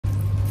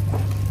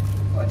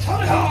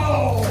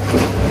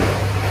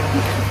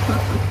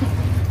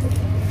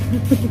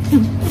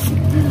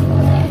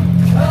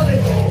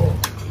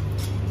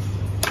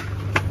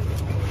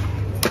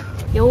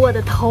有我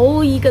的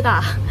头一个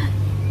大。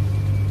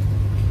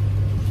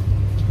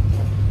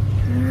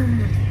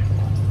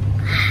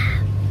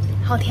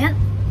好甜。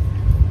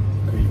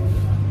可以。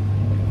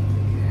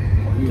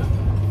哎呀，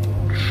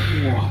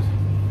哇！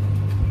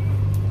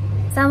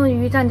三文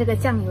鱼蘸这个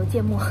酱油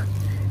芥末。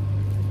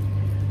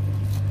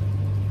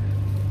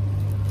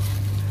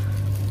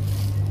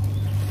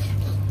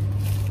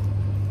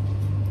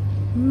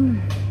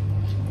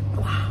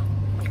哇，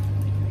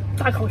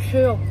大口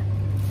吃肉。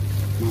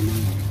慢慢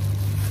来。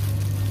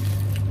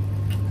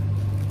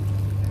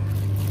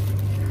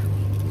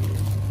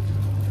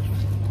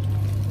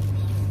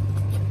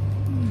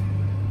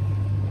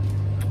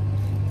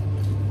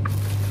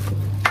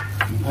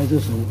你看这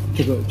时候，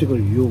这个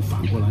鱼又反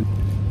过来。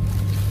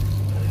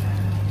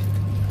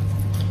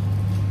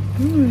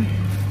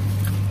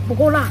不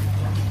够辣，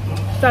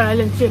再来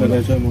点芥末。再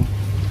来芥末。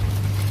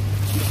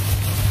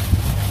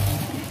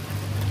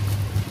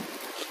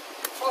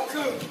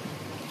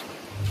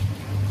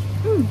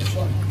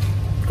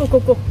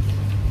够。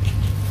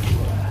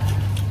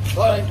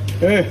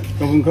哎，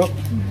高分高。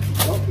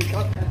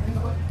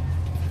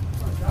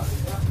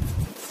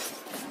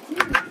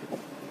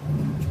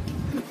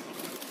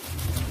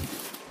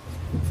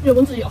有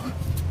蚊子咬。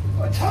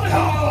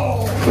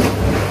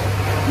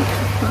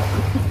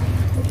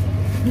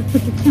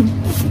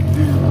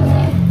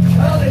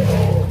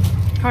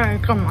他来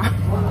干嘛？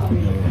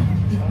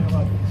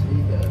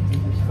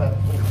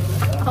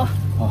好。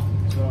好。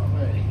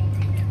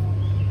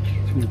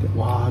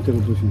哇，这个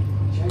不行。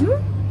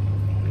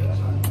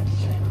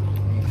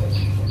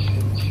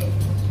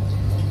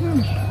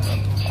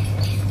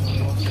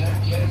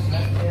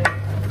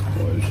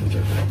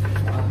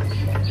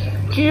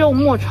鸡肉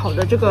末炒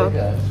的这个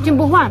进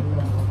不换。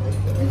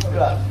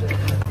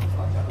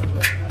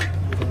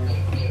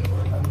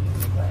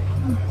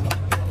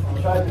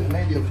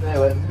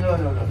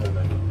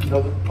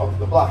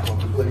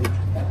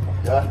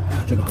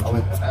这个好吃，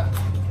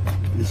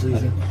你试一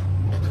下。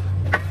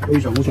非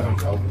常好吃。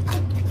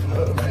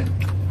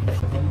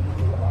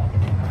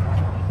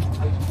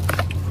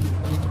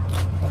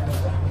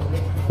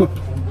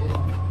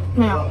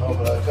没有。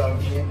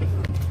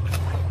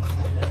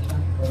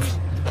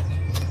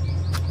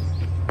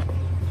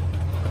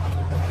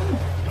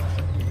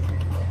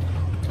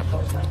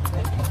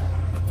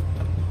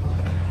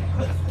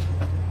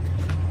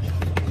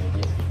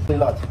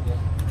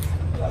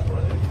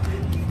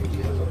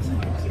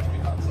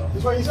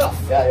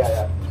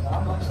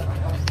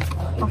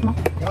好吗？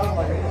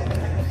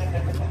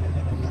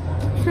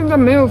现在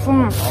没有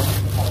风了，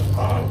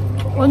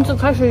蚊子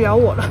开始咬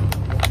我了。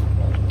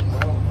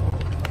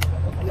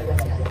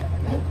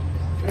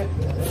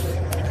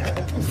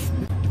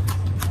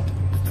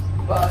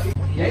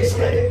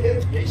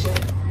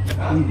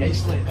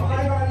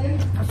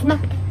好吃吗？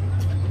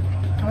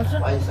好吃。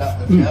好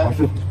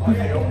吃。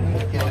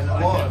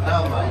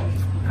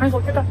还好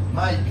吃的。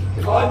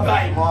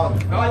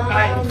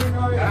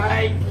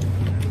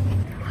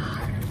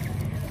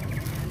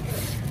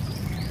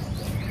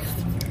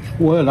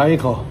我也来一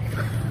口。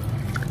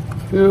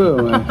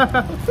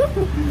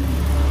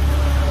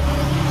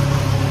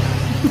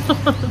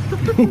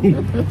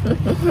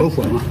好粉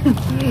啊！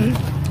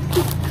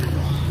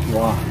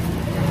哇！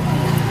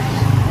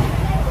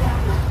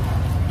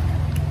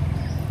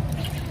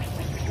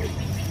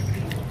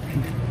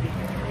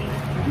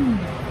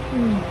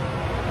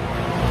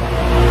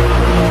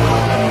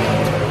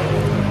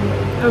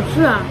好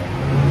吃啊！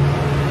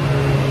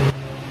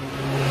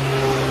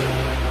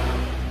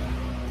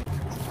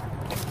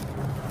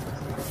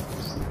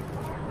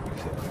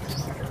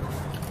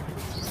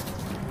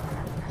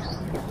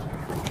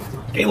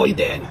给我一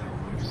点，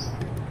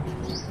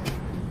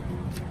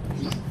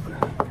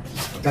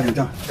加点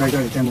酱，加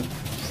点芥末，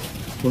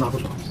不辣不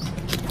爽。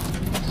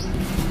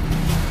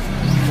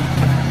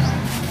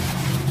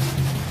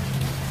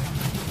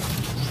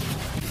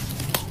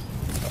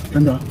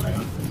真的，哎呀，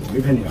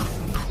没骗你啊！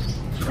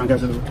刚开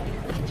始，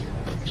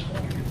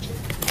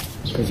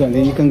其實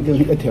你一根根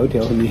一條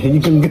條，你一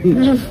根根，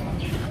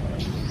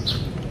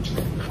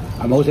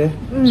係咪好食？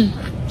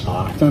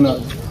啊，真的。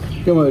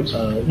因为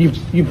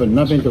日本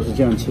那边都是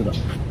这样吃的，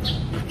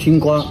青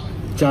瓜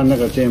加那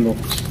个芥末。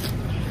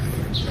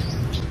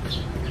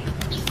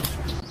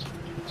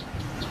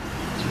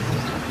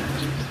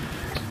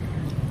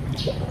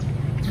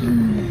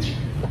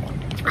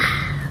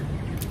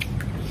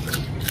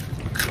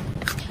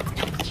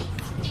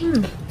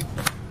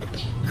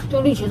这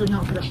个绿茄子挺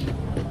好吃的。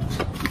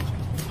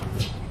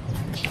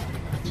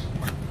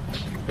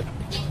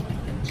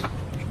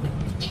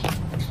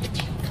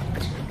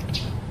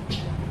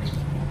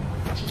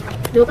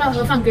留半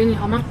盒饭给你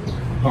好吗？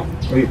好，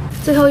可以。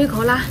最后一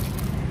口啦。